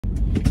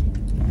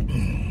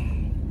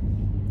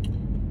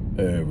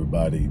Hey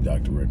everybody,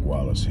 Dr. Rick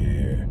Wallace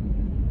here,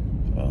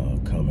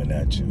 coming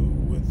at you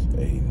with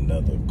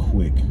another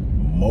quick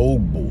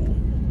mobile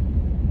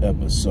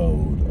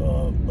episode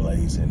of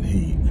Blazing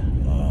Heat,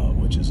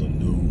 which is a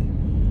new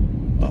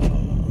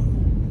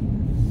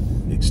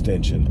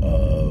extension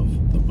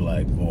of the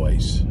Black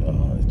Voice.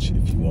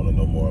 If you want to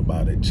know more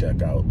about it,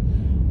 check out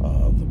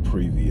the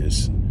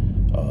previous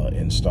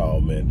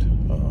installment.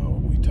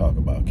 We talk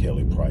about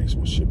Kelly Price,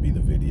 which should be the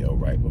video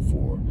right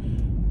before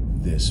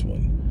this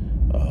one.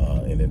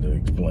 And it'll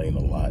explain a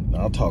lot. And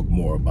I'll talk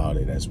more about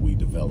it as we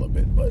develop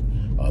it. But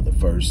the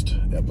first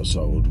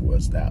episode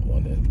was that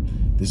one,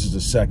 and this is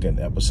the second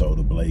episode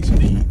of Blazing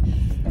Heat,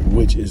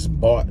 which is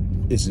brought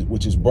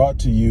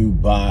to you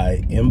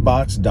by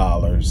Inbox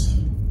Dollars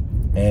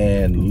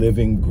and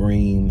Living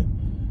Green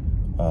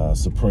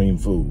Supreme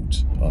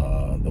Foods.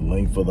 The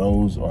link for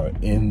those are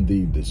in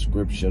the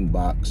description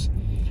box.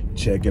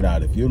 Check it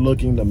out. If you're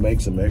looking to make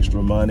some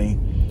extra money,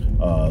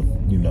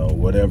 you know,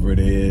 whatever it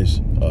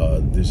is,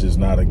 this is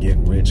not a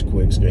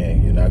get-rich-quick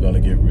scam. You're not going to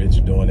get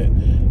rich doing it,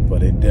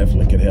 but it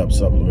definitely can help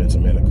supplement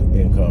some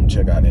income.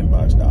 Check out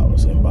Inbox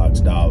Dollars.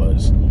 Inbox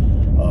Dollars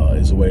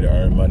is a way to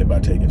earn money by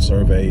taking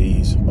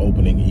surveys,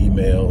 opening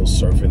emails,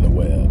 surfing the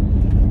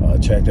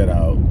web. Check that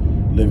out.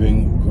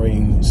 Living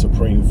Green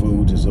Supreme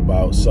Foods is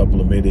about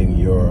supplementing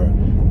your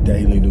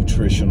daily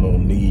nutritional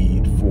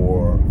need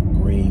for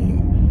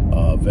green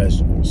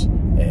vegetables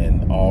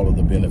and all of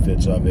the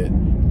benefits of it.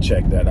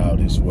 Check that out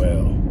as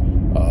well.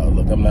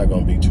 Look, I'm not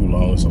going to be too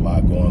long. There's a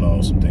lot going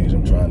on, some things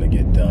I'm trying to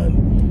get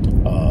done.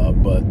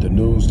 But the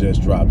news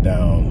just dropped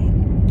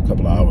down a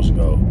couple of hours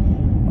ago.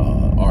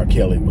 R.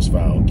 Kelly was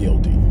found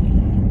guilty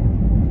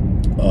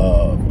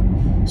of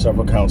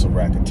several counts of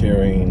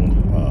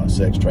racketeering,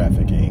 sex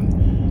trafficking,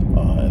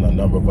 and a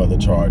number of other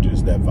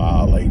charges that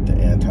violate the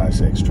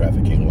anti-sex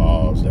trafficking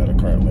laws that are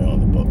currently on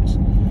the books.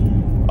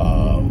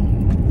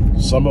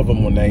 Some of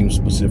them were named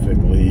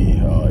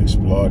specifically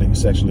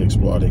sexually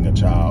exploiting a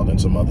child, and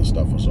some other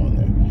stuff was on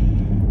there.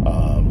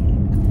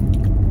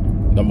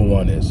 Number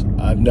one is,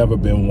 I've never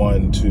been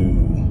one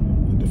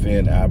to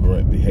defend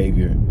aberrant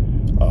behavior,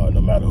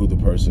 no matter who the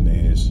person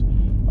is.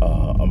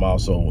 I'm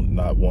also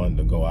not one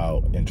to go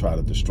out and try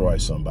to destroy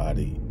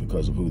somebody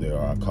because of who they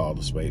are. I call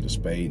a spade,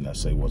 and I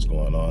say what's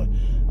going on.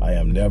 I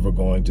am never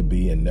going to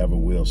be and never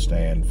will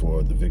stand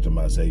for the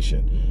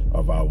victimization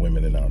of our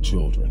women and our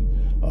children.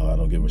 I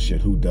don't give a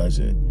shit who does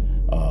it.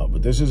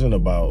 But this isn't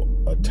about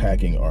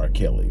attacking R.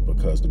 Kelly,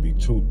 because to be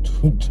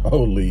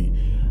totally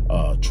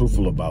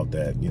truthful about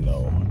that, you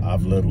know,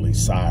 I've literally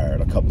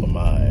sired a couple of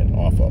mine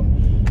off of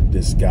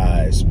this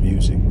guy's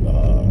music.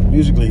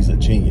 Musically, he's a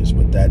genius,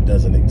 but that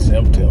doesn't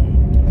exempt him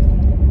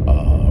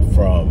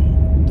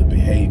from the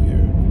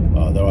behavior.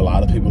 There are a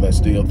lot of people that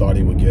still thought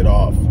he would get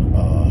off,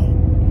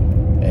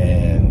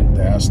 and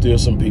there are still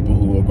some people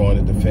who are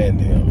going to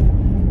defend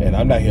him. And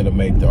I'm not here to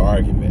make the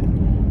argument.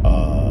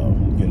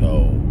 You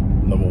know,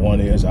 number one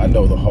is, I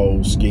know the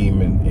whole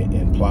scheme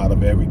and plot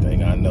of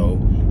everything. I know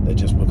that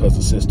just because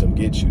the system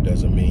gets you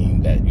doesn't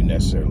mean that you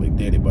necessarily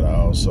did it. But I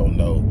also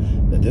know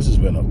that this has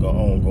been an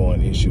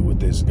ongoing issue with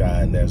this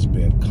guy, and there's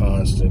been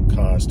constant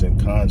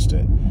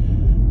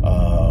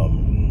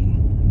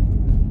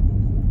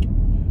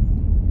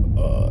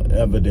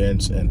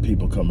evidence and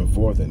people coming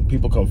forth, and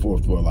people come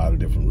forth for a lot of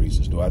different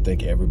reasons. Do I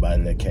think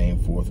everybody that came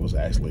forth was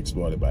actually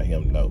exploited by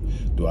him? No.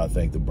 Do I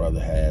think the brother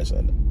has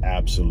an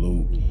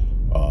absolute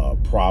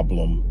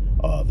problem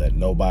that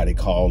nobody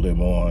called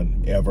him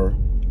on ever?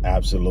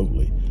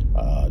 Absolutely.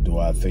 Do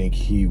I think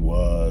he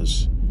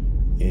was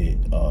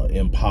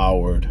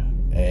empowered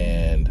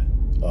and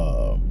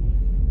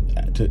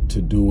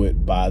to do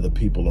it by the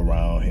people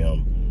around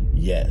him?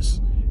 Yes.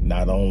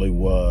 Not only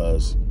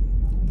was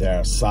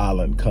there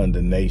silent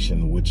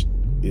condemnation, which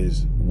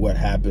is what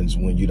happens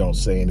when you don't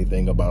say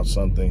anything about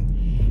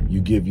something.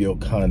 You give your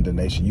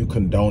condemnation. You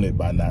condone it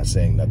by not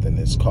saying nothing.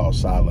 It's called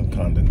silent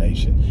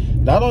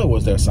condemnation. Not only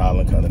was there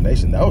silent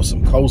condemnation, there was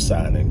some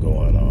co-signing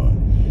going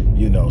on.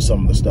 You know,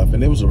 some of the stuff.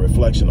 And it was a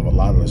reflection of a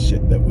lot of the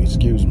shit that we,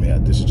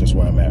 this is just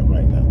where I'm at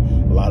right now.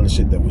 A lot of the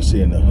shit that we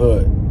see in the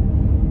hood,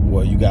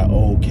 where you got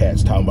old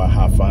cats talking about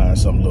how fine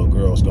some little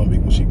girl's gonna be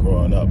when she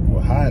growing up.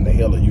 Well, how in the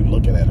hell are you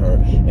looking at her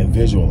and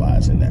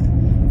visualizing that?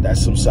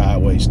 That's some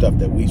sideways stuff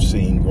that we've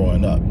seen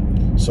growing up.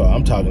 So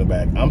I'm talking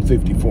about, I'm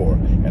 54,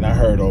 and I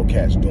heard old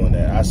cats doing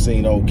that. I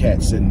seen old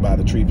cats sitting by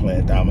the tree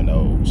playing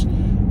dominoes,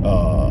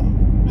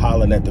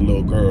 hollering at the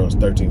little girls,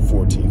 13,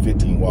 14,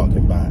 15,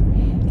 walking by.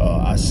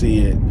 I see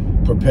it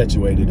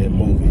perpetuated in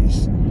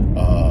movies.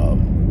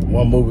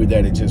 One movie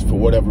that it just, for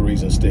whatever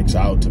reason, sticks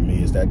out to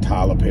me is that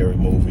Tyler Perry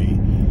movie,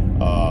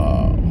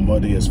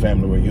 Madeia's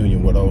Family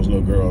Reunion, where those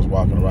little girls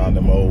walking around,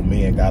 them old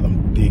men got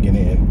them digging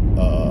in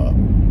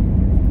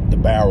the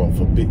barrel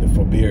for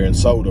beer and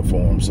soda for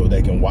them so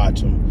they can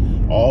watch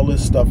them. All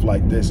this stuff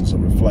like this is a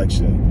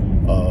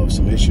reflection of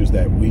some issues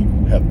that we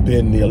have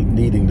been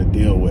needing to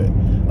deal with.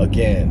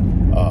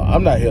 Again,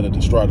 I'm not here to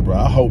destroy the bro.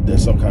 I hope that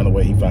some kind of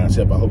way he finds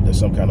help. I hope that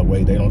some kind of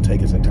way they don't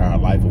take his entire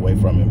life away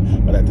from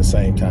him. But at the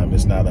same time,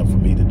 it's not up for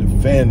me to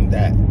defend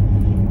that.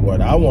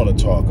 What I want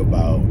to talk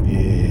about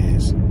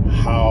is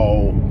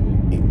how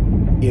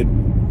it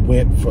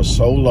went for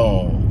so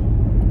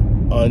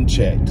long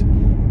unchecked,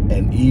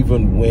 and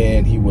even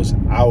when he was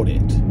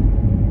outed,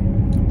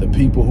 the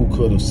people who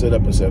could have stood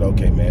up and said,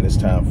 okay, man, it's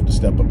time to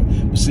step up.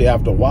 But see,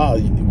 after a while,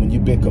 when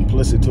you've been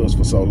complicit to us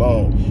for so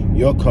long,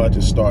 your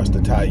conscience starts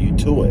to tie you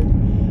to it.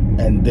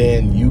 And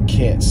then you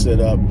can't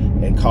sit up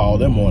and call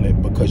them on it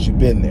because you've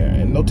been there.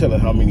 And no telling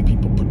how many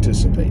people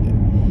participated.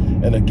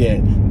 And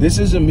again, this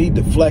isn't me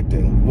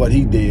deflecting what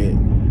he did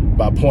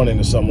by pointing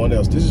to someone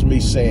else. This is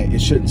me saying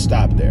it shouldn't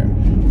stop there.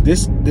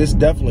 This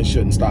definitely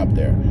shouldn't stop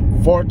there.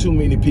 Far too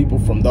many people,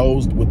 from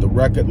those with the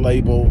record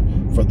label,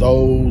 for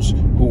those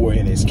who were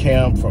in his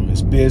camp, from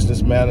his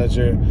business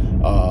manager,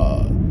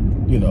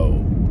 you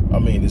know, I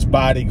mean, his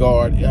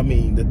bodyguard. I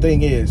mean, the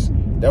thing is,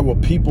 there were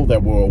people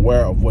that were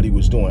aware of what he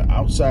was doing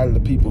outside of the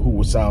people who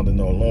were sounding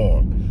the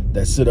alarm,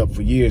 that stood up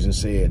for years and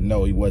said,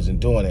 no, he wasn't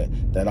doing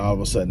it, that all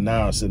of a sudden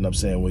now are sitting up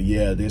saying, well,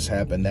 yeah, this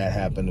happened, that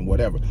happened, and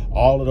whatever.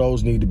 All of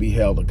those need to be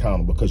held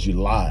accountable because you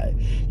lied.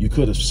 You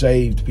could have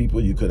saved people.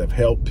 You could have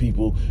helped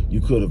people. You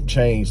could have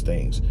changed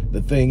things.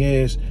 The thing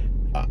is,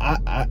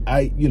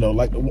 you know,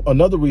 like,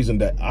 another reason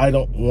that I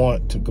don't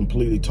want to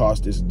completely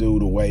toss this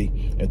dude away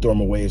and throw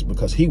him away is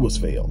because he was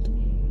failed.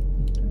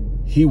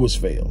 He was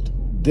failed.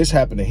 This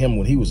happened to him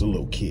when he was a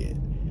little kid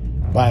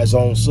by his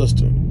own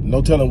sister.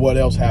 No telling what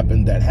else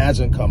happened that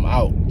hasn't come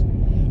out,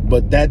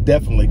 but that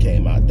definitely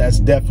came out.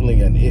 That's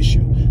definitely an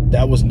issue.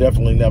 That was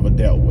definitely never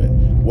dealt with.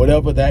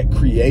 Whatever that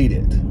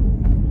created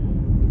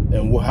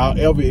and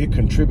however it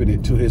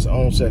contributed to his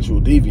own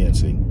sexual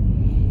deviancy,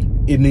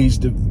 it needs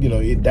to, you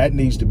know, that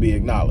needs to be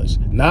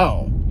acknowledged.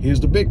 Now, here's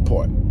the big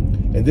part.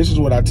 And this is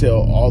what I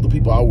tell all the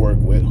people I work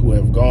with who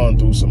have gone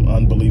through some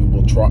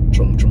unbelievable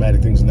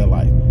traumatic things in their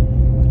life.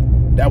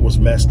 That was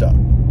messed up.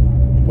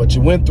 What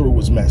you went through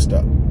was messed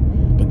up.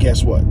 But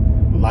guess what?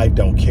 Life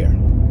don't care.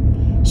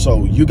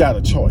 So you got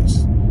a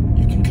choice.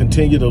 You can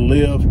continue to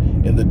live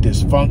in the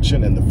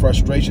dysfunction and the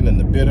frustration and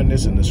the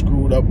bitterness and the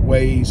screwed up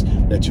ways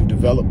that you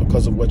developed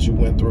because of what you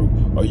went through,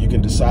 or you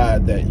can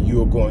decide that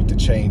you're going to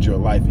change your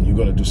life and you're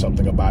going to do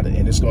something about it.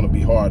 And it's going to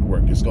be hard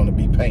work. It's going to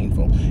be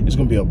painful. It's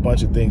going to be a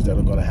bunch of things that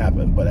are going to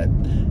happen. But at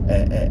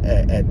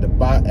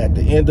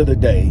the end of the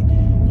day,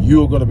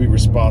 you're going to be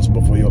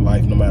responsible for your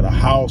life no matter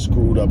how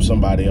screwed up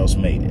somebody else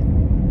made it.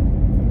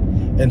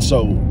 And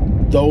so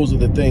those are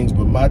the things.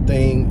 But my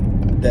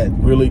thing that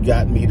really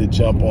got me to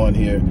jump on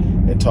here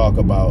and talk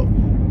about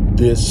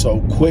this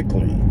so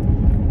quickly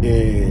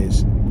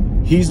is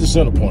he's the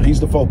center point. He's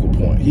the focal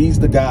point. He's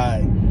the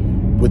guy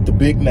with the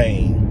big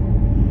name,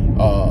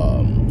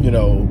 you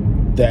know,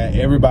 that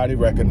everybody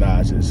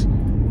recognizes,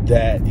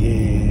 that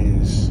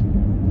is,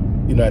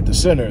 you know, at the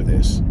center of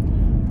this.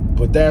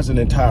 But there's an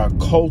entire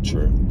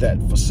culture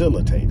that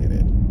facilitated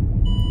it.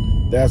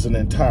 There's an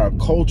entire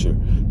culture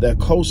that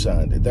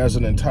co-signed it. There's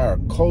an entire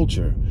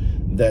culture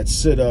that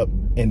stood up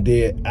and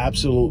did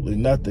absolutely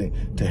nothing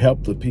to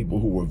help the people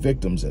who were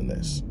victims in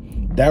this.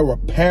 There were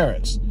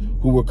parents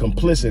who were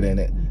complicit in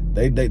it.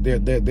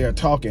 They're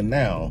talking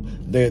now.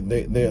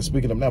 They're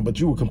speaking up now. But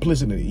you were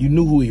complicit in it. You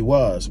knew who he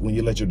was when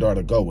you let your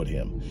daughter go with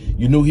him.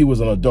 You knew he was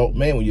an adult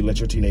man when you let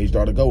your teenage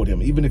daughter go with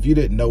him. Even if you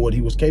didn't know what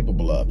he was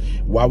capable of,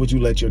 why would you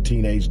let your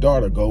teenage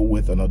daughter go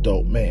with an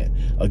adult man?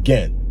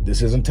 Again,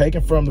 this isn't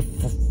taken from the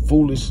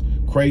foolish,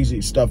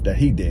 crazy stuff that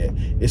he did.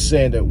 It's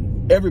saying that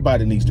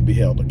everybody needs to be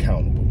held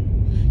accountable.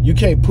 You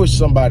can't push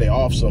somebody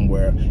off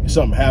somewhere and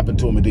something happened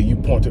to them and then you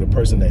point to the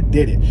person that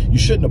did it. You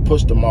shouldn't have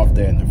pushed them off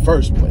there in the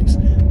first place.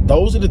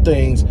 Those are the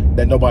things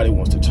that nobody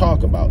wants to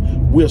talk about.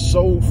 We're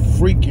so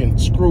freaking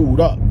screwed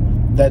up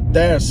that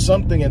there's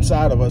something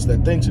inside of us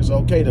that thinks it's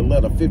okay to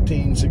let a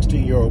 15,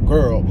 16-year-old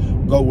girl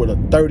go with a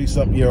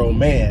 30-something-year-old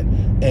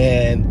man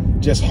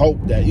and just hope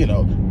that, you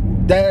know,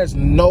 there's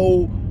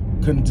no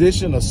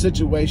condition or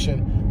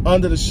situation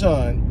under the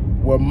sun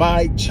where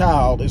my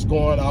child is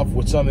going off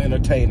with some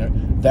entertainer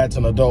that's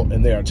an adult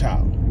and they're a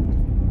child.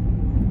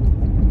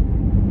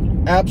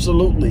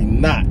 Absolutely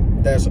not.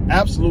 There's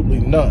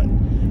absolutely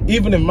none.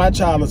 Even if my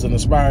child is an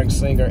aspiring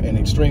singer and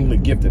extremely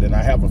gifted, and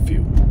I have a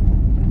few,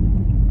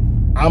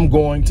 I'm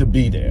going to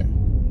be there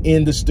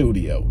in the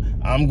studio.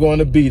 I'm going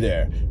to be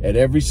there at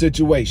every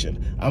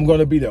situation. I'm going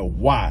to be there.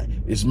 Why?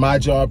 It's my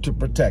job to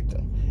protect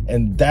them.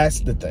 And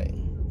that's the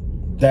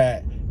thing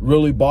that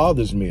really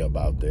bothers me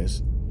about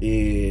this.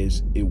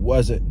 Is it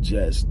wasn't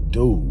just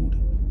dude,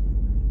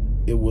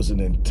 it was an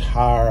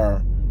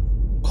entire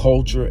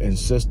culture and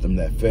system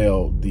that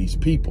failed these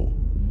people,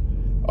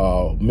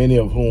 many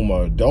of whom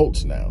are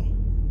adults now.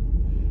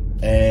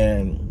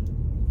 And,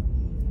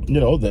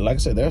 you know, like I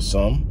said, there's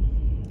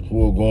some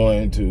who are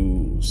going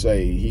to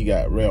say he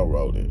got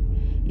railroaded.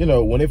 You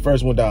know, when it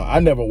first went down, I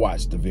never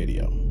watched the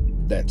video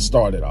that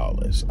started all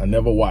this. I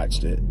never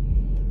watched it.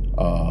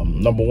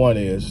 Number one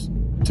is,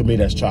 to me,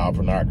 that's child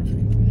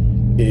pornography.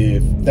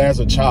 If there's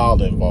a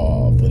child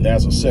involved and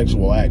there's a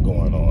sexual act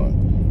going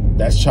on,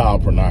 that's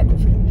child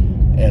pornography,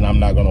 and I'm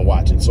not going to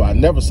watch it. So I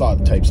never saw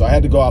the tape, so I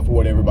had to go off of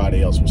what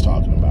everybody else was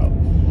talking about.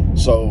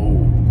 So,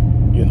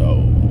 you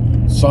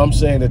know, Some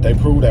saying that they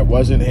proved that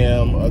wasn't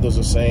him. Others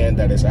are saying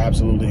that it's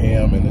absolutely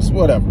him, and it's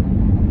whatever.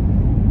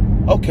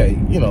 Okay,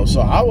 you know,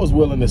 so I was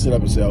willing to sit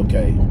up and say,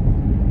 okay,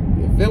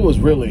 if it was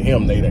really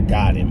him, they'd have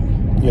got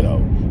him. You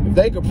know, if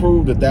they could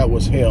prove that that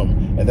was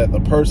him and that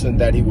the person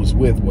that he was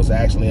with was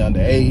actually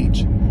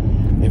underage,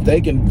 if they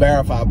can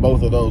verify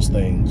both of those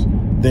things,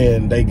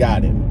 then they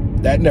got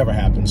him. That never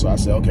happened. So I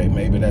said, okay,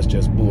 maybe that's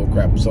just bull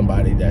crap.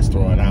 Somebody that's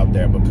throwing out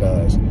there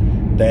because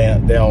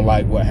they don't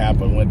like what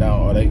happened, went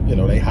down, or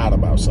they hot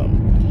about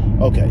something.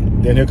 Okay,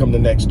 then here come the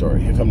next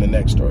story. Here come the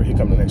next story. Here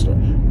come the next story.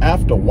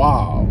 After a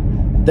while,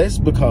 this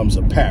becomes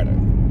a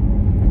pattern.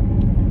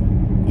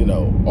 You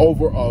know,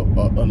 over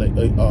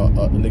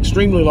an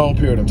extremely long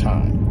period of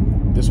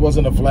time. This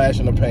wasn't a flash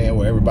in the pan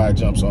where everybody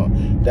jumps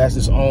on. That's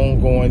this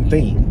ongoing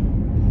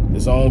theme.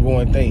 This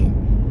ongoing theme.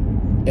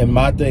 And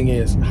my thing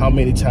is, how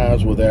many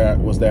times was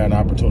there an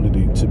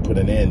opportunity to put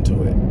an end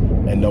to it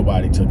and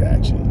nobody took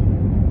action?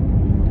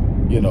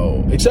 You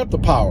know, except the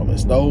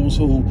powerless, those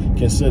who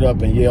can sit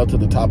up and yell to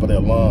the top of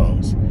their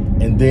lungs.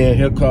 And then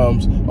here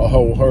comes a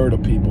whole herd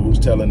of people who's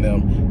telling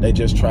them they're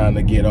just trying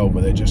to get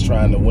over. They're just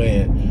trying to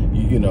win.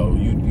 You know,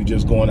 you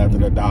just going after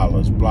the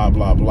dollars, blah,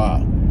 blah,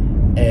 blah.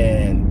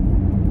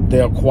 And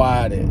they're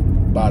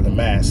quieted by the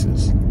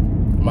masses.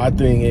 My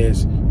thing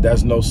is,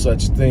 there's no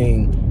such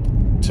thing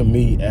to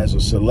me as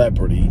a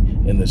celebrity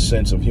in the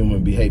sense of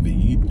human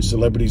behavior.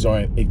 Celebrities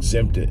aren't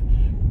exempted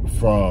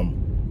from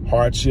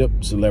hardship.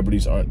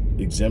 Celebrities aren't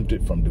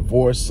exempted from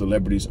divorce.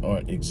 Celebrities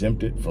aren't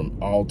exempted from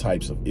all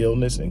types of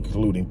illness,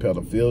 including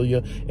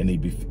pedophilia and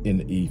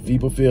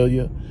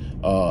ephebophilia.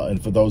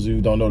 And for those of you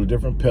who don't know the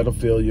difference,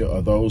 pedophilia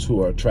are those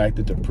who are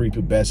attracted to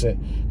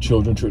prepubescent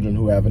children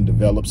who haven't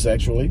developed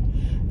sexually.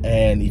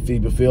 And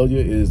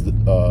ephebophilia is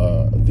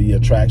the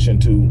attraction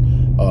to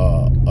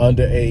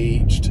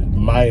underaged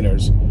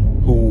minors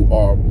who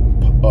are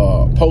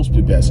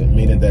post-pubescent,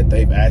 meaning that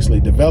they've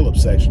actually developed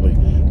sexually,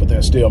 but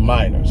they're still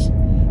minors.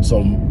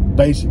 So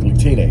basically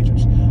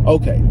teenagers.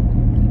 Okay,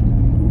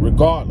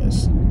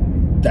 regardless,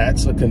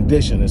 that's a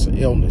condition, it's an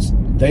illness.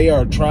 They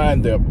are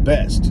trying their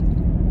best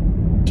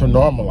to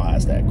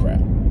normalize that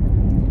crap.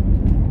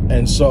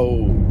 And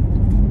so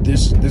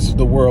this is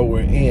the world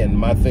we're in.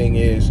 My thing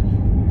is,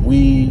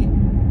 we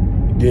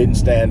didn't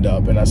stand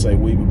up, and I say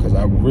we because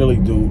I really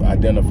do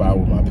identify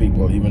with my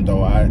people, even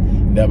though I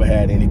never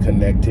had any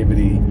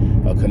connectivity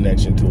or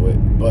connection to it.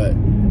 But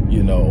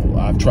you know,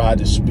 I've tried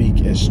to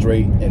speak as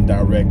straight and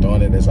direct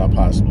on it as I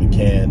possibly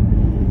can.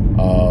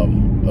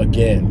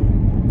 Again,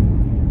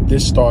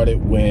 this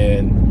started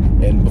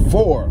when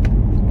before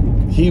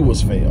he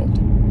was failed,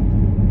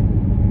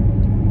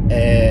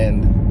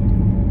 and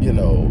you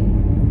know,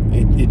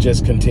 it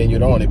just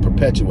continued on. It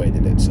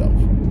perpetuated itself.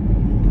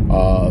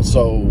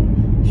 So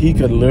he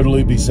could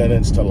literally be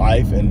sentenced to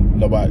life, and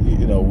nobody,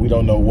 you know, we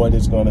don't know what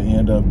it's going to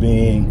end up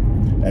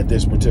being at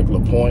this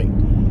particular point.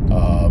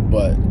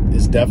 But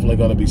it's definitely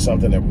going to be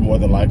something that more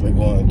than likely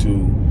going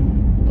to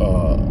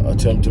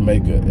attempt to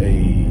make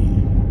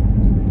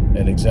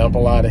an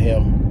example out of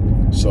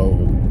him. So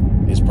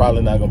it's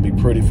probably not going to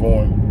be pretty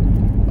for him.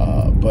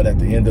 But at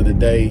the end of the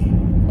day,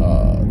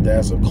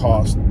 there's a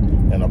cost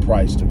and a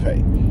price to pay.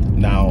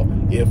 Now,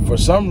 if for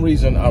some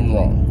reason I'm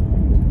wrong,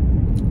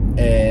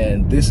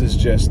 and this is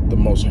just the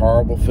most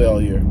horrible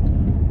failure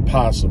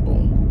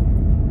possible,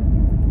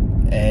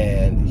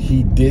 and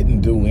he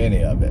didn't do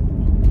any of it,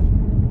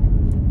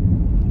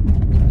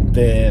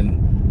 then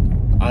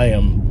I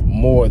am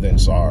more than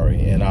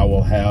sorry, and I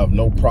will have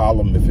no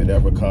problem if it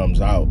ever comes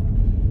out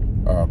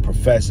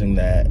professing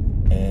that.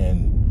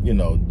 And you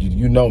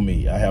know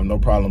me, I have no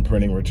problem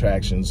printing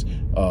retractions,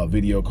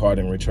 video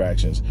carding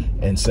retractions,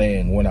 and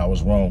saying when I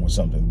was wrong with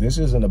something. This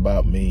isn't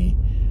about me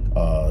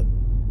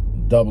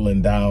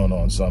doubling down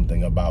on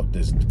something about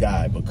this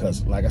guy,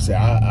 because like I said,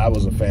 I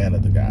was a fan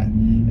of the guy,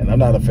 and I'm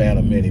not a fan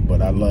of many,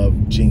 but I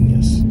love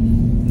genius.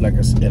 Like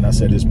I said, and I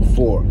said this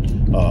before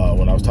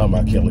when I was talking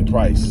about Kelly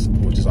Price,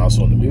 which is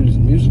also in the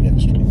music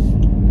industry.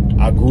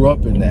 I grew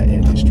up in that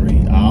industry.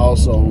 I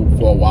also,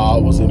 for a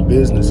while, was in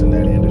business in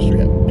that industry,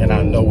 and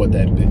I know what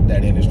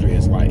that industry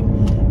is like.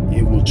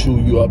 It will chew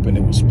you up and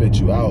it will spit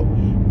you out,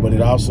 but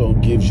it also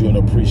gives you an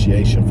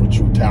appreciation for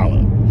true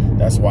talent.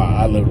 That's why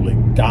I literally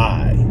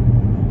die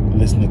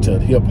listening to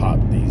hip-hop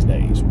these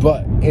days.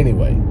 But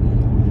anyway,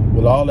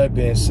 with all that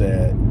being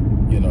said,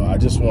 you know, I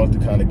just wanted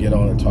to kind of get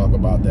on and talk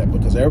about that,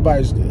 because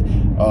everybody's,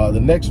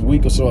 the next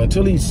week or so,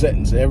 until he's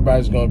sentenced,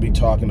 everybody's going to be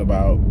talking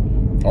about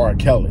R.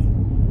 Kelly.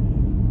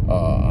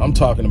 I'm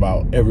talking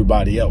about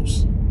everybody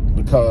else,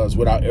 because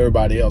without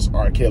everybody else,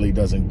 R. Kelly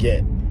doesn't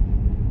get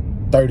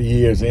 30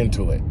 years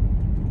into it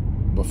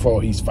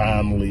before he's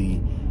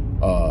finally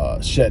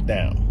shut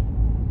down,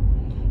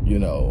 you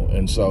know.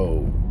 And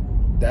so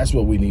that's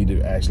what we need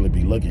to actually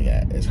be looking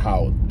at, is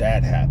how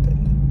that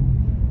happened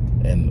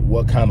and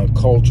what kind of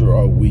culture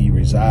are we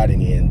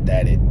residing in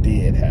that it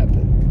did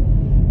happen.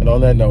 And on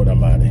that note,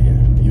 I'm out of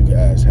here. You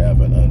guys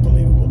have an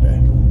unbelievable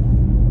day.